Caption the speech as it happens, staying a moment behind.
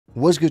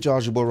What's good, y'all?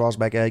 It's your boy Ross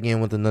back at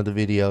again with another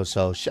video.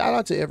 So shout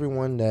out to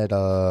everyone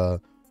that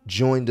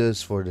joined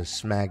us for the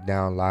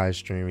SmackDown live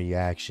stream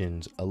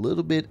reactions a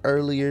little bit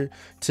earlier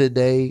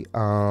today.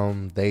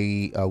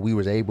 We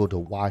was able to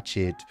watch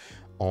it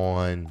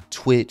on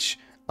Twitch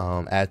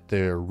at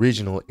the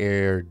original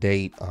air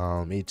date.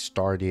 It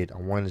started, I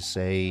want to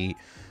say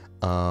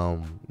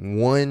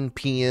 1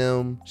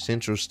 p.m.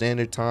 Central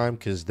Standard Time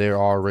because they're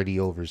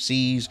already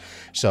overseas.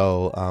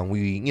 So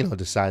we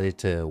decided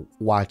to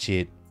watch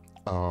it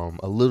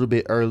a little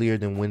bit earlier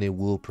than when it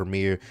will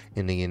premiere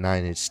in the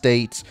United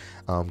States,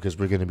 because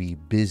we're gonna be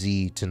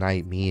busy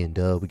tonight. Me and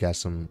Dub, we got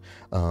some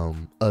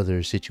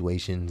other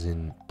situations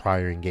and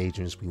prior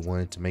engagements we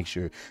wanted to make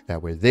sure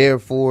that we're there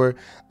for,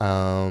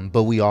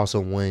 but we also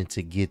wanted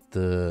to get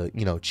the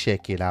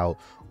check it out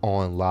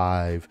on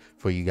live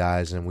for you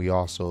guys. And we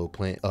also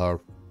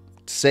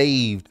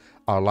saved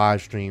our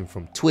live stream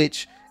from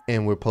Twitch,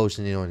 and we're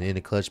posting it on the In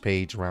the Clutch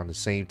page around the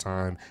same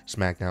time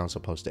SmackDown's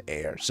supposed to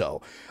air.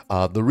 So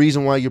the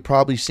reason why you're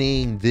probably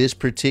seeing this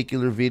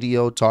particular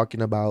video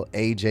talking about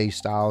AJ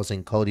Styles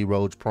and Cody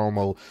Rhodes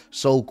promo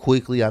so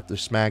quickly after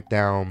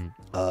SmackDown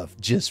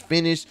just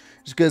finished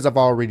is because I've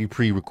already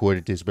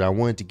pre-recorded this, but I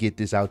wanted to get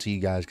this out to you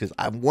guys because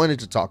I wanted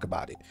to talk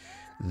about it.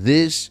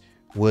 This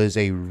was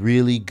a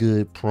really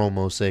good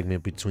promo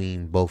segment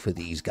between both of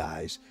these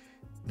guys.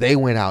 They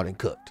went out and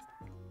cooked.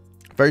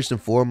 First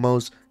and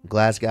foremost,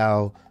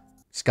 Glasgow,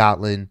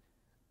 Scotland,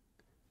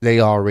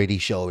 they already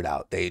showed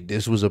out.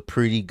 This was a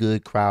pretty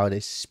good crowd,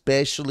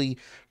 especially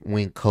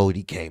when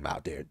Cody came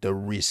out there. The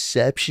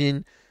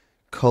reception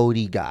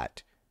Cody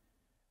got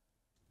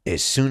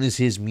as soon as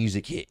his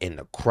music hit and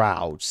the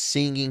crowd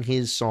singing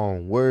his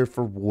song word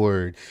for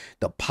word,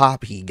 the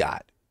pop he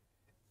got.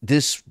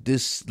 This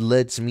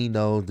lets me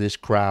know this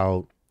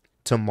crowd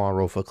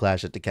tomorrow for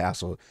Clash at the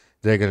Castle,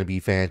 they're going to be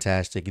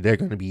fantastic. They're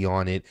going to be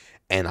on it.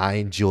 And I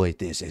enjoyed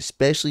this,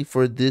 especially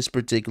for this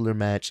particular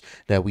match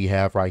that we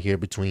have right here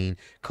between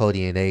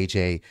Cody and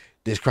AJ.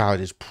 This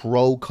crowd is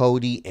pro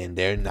Cody and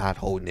they're not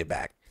holding it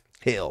back.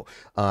 Hell,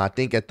 I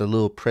think at the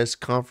little press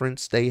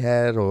conference they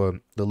had, or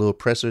the little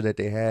presser that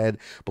they had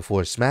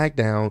before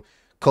SmackDown,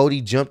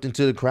 Cody jumped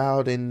into the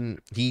crowd and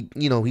he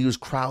was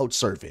crowd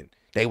surfing.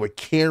 They were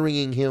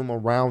carrying him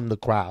around the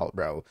crowd,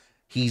 bro.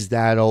 He's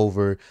that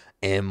over.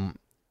 And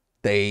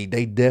they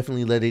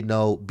definitely let it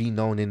be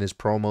known in this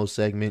promo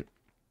segment.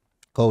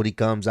 Cody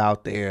comes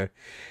out there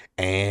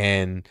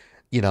and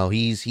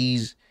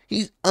he's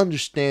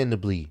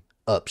understandably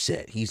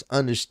upset. He's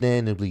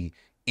understandably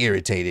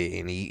irritated,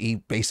 and he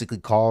basically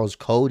calls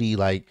Cody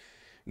like,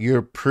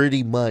 you're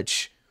pretty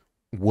much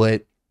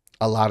what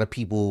a lot of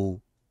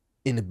people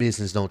in the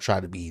business don't try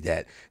to be,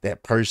 that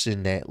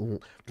person that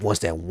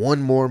wants that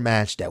one more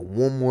match, that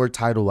one more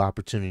title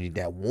opportunity,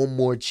 that one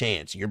more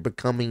chance. You're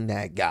becoming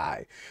that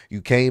guy.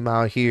 You came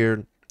out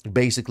here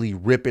basically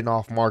ripping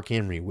off Mark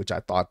Henry, which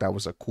I thought that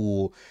was a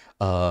cool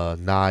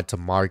nod to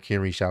Mark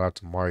Henry. Shout out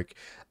to Mark,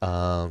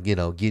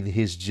 getting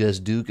his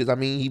just due, because I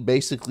mean, he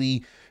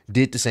basically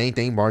did the same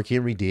thing Mark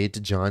Henry did to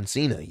John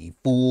Cena. He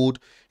fooled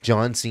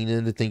John Cena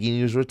into thinking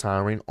he was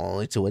retiring,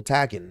 only to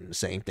attack him. The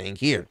same thing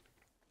here.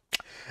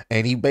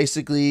 And he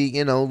basically,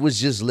 was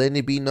just letting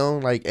it be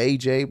known, like,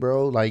 AJ,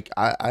 bro, like,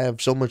 I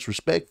have so much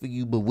respect for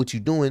you, but what you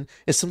doing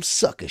is some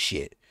sucker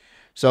shit.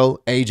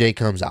 So AJ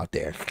comes out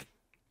there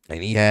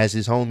and he has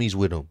his homies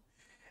with him.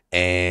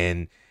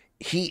 And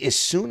as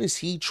soon as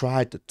he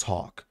tried to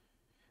talk,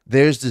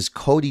 there's this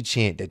Cody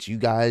chant that you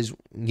guys,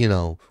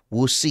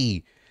 will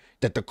see,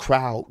 that the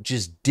crowd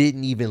just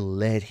didn't even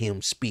let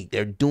him speak.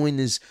 They're doing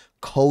this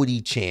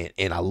Cody chant,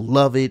 and I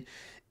love it.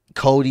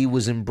 Cody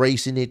was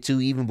embracing it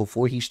too, even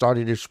before he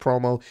started his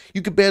promo.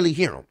 You could barely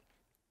hear him.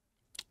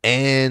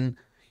 And,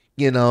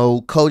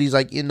 Cody's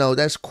like,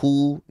 that's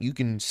cool. You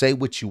can say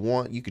what you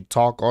want. You can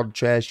talk all the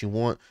trash you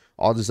want,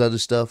 all this other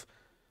stuff.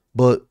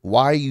 But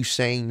why are you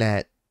saying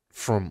that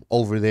from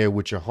over there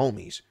with your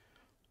homies?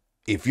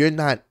 If you're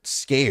not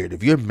scared,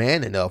 if you're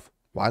man enough,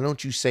 why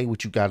don't you say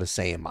what you got to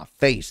say in my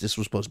face? This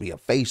was supposed to be a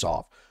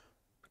face-off.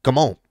 Come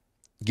on,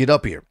 get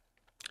up here.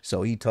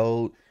 So he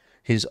told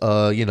his his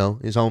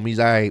homies,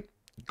 all right,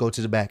 go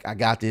to the back, I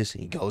got this.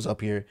 He goes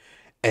up here,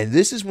 and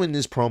this is when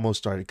this promo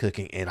started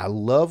cooking, and I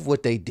love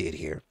what they did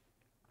here.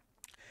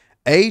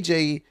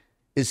 AJ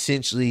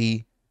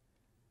essentially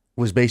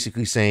was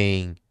basically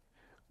saying,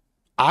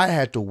 I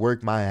had to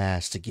work my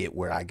ass to get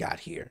where I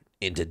got here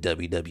into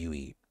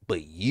WWE,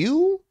 but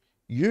you're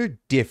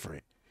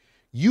different.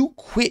 You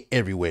quit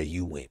everywhere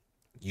you went.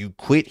 You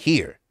quit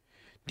here,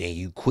 then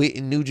you quit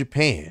in New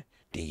Japan,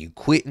 then you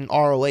quit in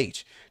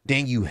ROH.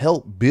 Then you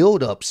help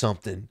build up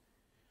something,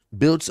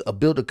 build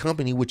a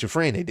company with your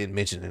friend. They didn't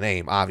mention the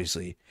name,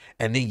 obviously.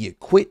 And then you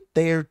quit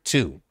there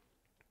too.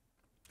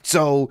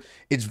 So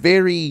it's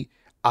very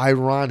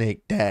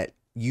ironic that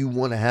you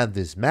want to have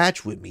this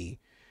match with me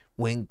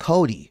when,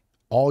 Cody,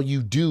 all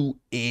you do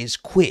is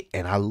quit.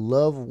 And I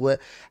love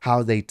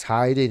how they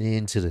tied it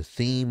into the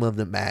theme of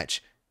the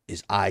match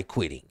is I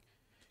quitting.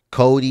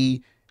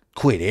 Cody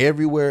quit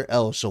everywhere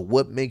else, so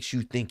what makes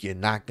you think you're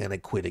not going to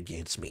quit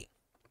against me?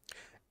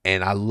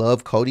 And I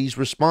love Cody's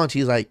response.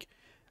 He's like,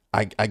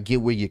 I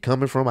get where you're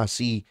coming from. I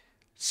see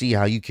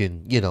how you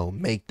can,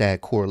 make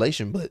that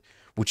correlation. But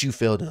what you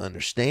fail to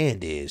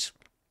understand is,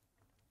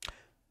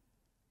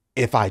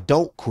 if I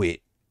don't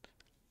quit,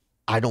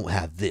 I don't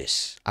have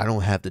this. I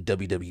don't have the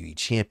WWE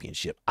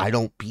Championship. I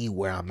don't be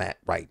where I'm at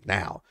right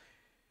now.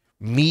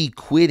 Me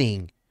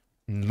quitting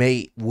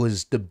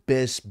was the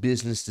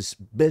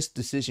best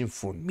decision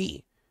for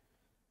me.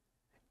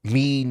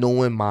 Me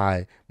knowing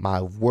my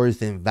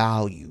worth and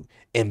value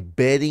and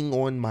betting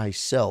on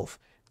myself.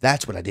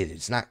 That's what I did.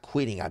 It's not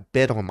quitting. I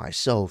bet on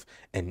myself,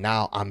 and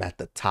now I'm at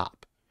the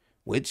top,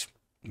 which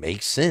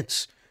makes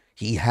sense.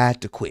 He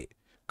had to quit.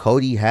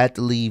 Cody had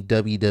to leave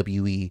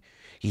WWE.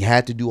 He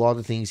had to do all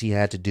the things he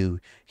had to do.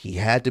 He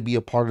had to be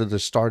a part of the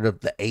start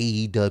of the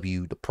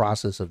AEW, the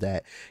process of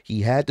that.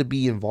 He had to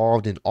be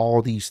involved in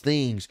all these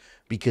things,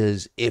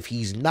 because if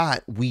he's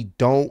not, we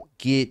don't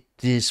get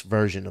this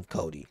version of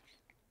Cody.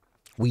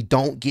 We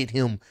don't get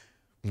him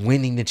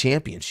winning the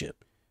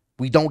championship.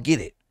 We don't get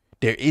it.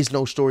 There is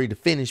no story to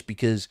finish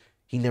because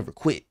he never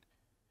quit.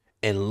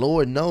 And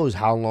Lord knows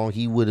how long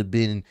he would have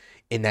been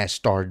in that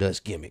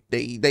Stardust gimmick.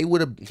 He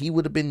would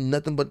have been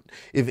nothing but,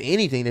 if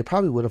anything, they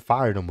probably would have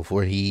fired him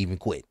before he even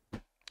quit,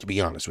 to be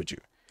honest with you.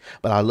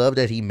 But I love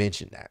that he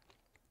mentioned that.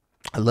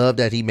 I love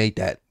that he made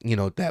that,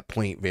 that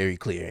point very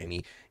clear.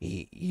 And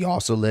he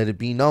also let it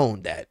be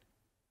known that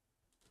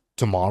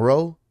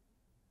tomorrow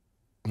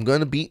I'm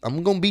gonna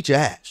beat your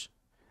ass.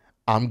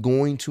 I'm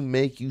going to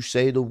make you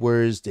say the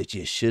words that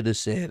you should have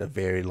said a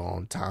very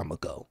long time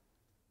ago.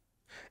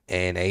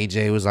 And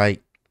AJ was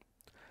like,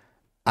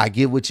 I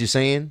get what you're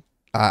saying.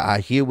 I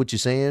hear what you're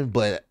saying,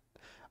 but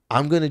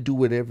I'm going to do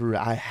whatever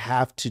I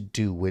have to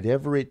do,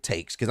 whatever it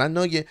takes. Because I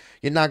know you're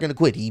not going to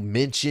quit. He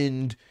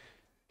mentioned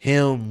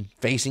him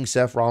facing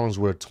Seth Rollins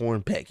with a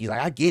torn pec. He's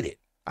like, I get it.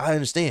 I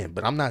understand,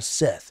 but I'm not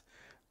Seth.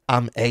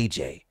 I'm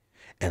AJ.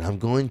 And I'm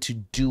going to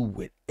do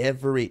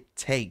whatever it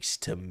takes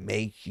to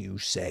make you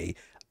say,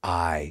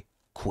 I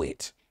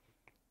quit.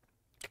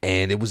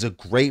 And it was a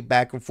great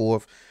back and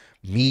forth.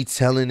 Me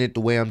telling it the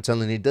way I'm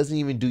telling it doesn't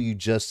even do you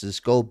justice.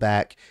 Go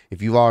back.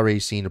 If you've already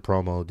seen the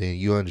promo, then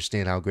you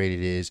understand how great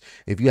it is.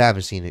 If you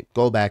haven't seen it,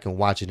 go back and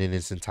watch it in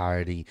its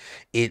entirety.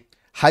 It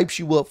hypes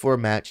you up for a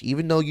match.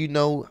 Even though you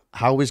know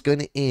how it's going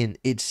to end,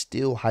 it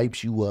still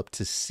hypes you up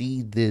to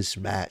see this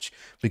match,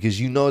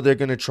 because you know they're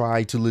going to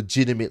try to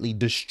legitimately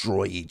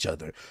destroy each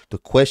other. The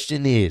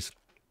question is,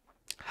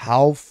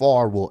 how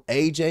far will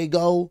AJ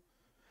go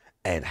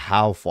and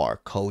how far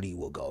Cody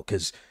will go?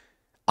 Because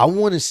I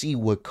want to see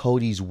what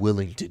Cody's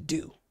willing to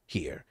do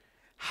here.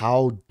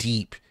 How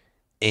deep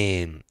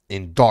and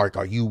dark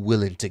are you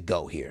willing to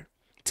go here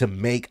to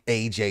make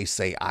AJ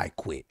say I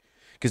quit?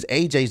 Because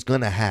AJ's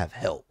going to have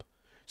help.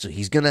 So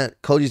Cody's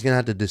going to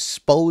have to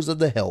dispose of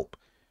the help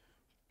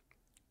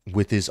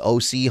with his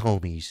OC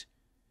homies,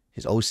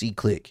 his OC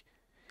clique.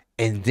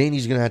 And then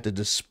he's going to have to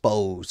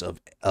dispose of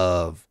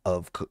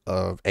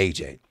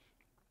AJ.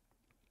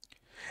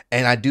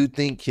 And I do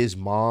think his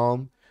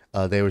mom,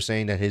 they were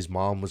saying that his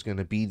mom was going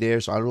to be there.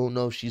 So I don't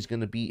know if she's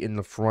going to be in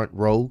the front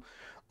row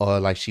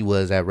like she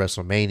was at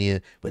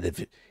WrestleMania. But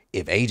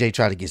if AJ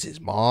tried to get his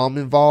mom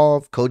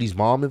involved, Cody's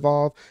mom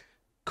involved,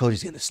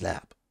 Cody's going to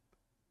snap.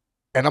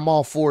 And I'm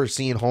all for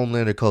seeing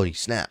Homelander Cody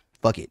snap.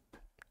 Fuck it.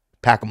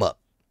 Pack him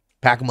up.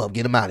 Pack him up.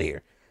 Get him out of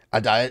here.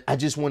 I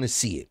just want to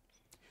see it.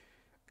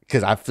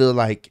 Because I feel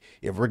like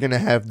if we're going to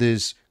have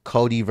this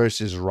Cody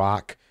versus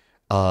Rock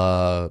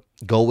go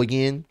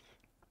again,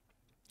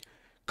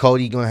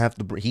 Cody gonna have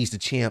to, he's the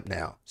champ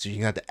now. So you're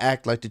gonna have to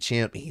act like the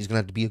champ, and he's gonna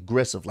have to be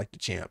aggressive like the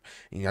champ.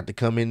 And you have to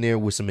come in there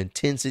with some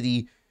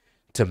intensity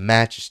to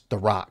match The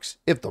Rock's.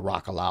 If The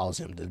Rock allows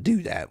him to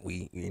do that,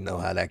 you know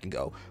how that can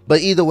go.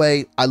 But either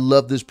way, I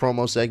love this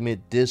promo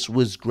segment. This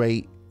was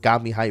great.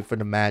 Got me hyped for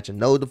the match. I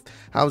know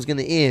how it's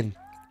gonna end,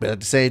 but at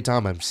the same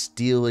time, I'm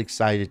still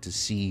excited to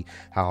see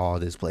how all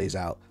this plays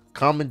out.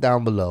 Comment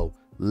down below.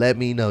 Let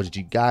me know, did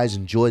you guys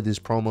enjoy this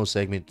promo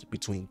segment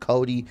between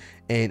Cody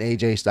and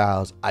AJ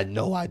Styles? I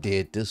know I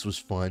did. This was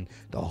fun.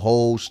 The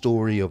whole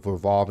story of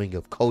revolving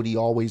of Cody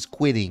always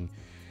quitting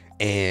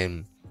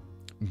and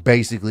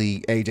basically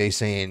AJ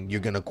saying you're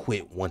going to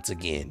quit once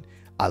again.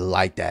 I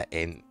like that.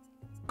 And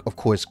of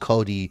course,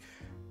 Cody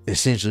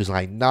essentially is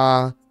like,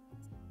 nah,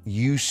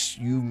 you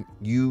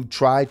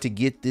tried to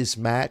get this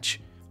match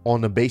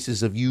on the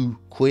basis of you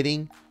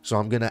quitting. So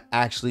I'm going to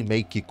actually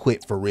make you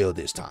quit for real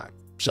this time.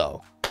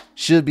 So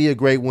should be a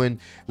great one.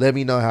 Let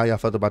me know how y'all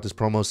felt about this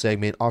promo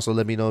segment. Also,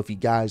 let me know if you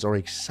guys are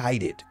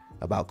excited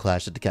about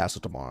Clash at the Castle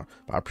tomorrow.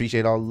 But I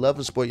appreciate all the love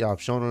and support y'all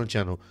have shown on the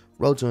channel.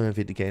 Road to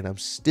 150K, and I'm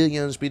still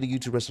your undisputed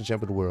YouTube wrestling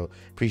champion of the world.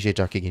 Appreciate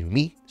y'all kicking with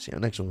me. See you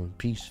on the next one.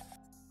 Peace.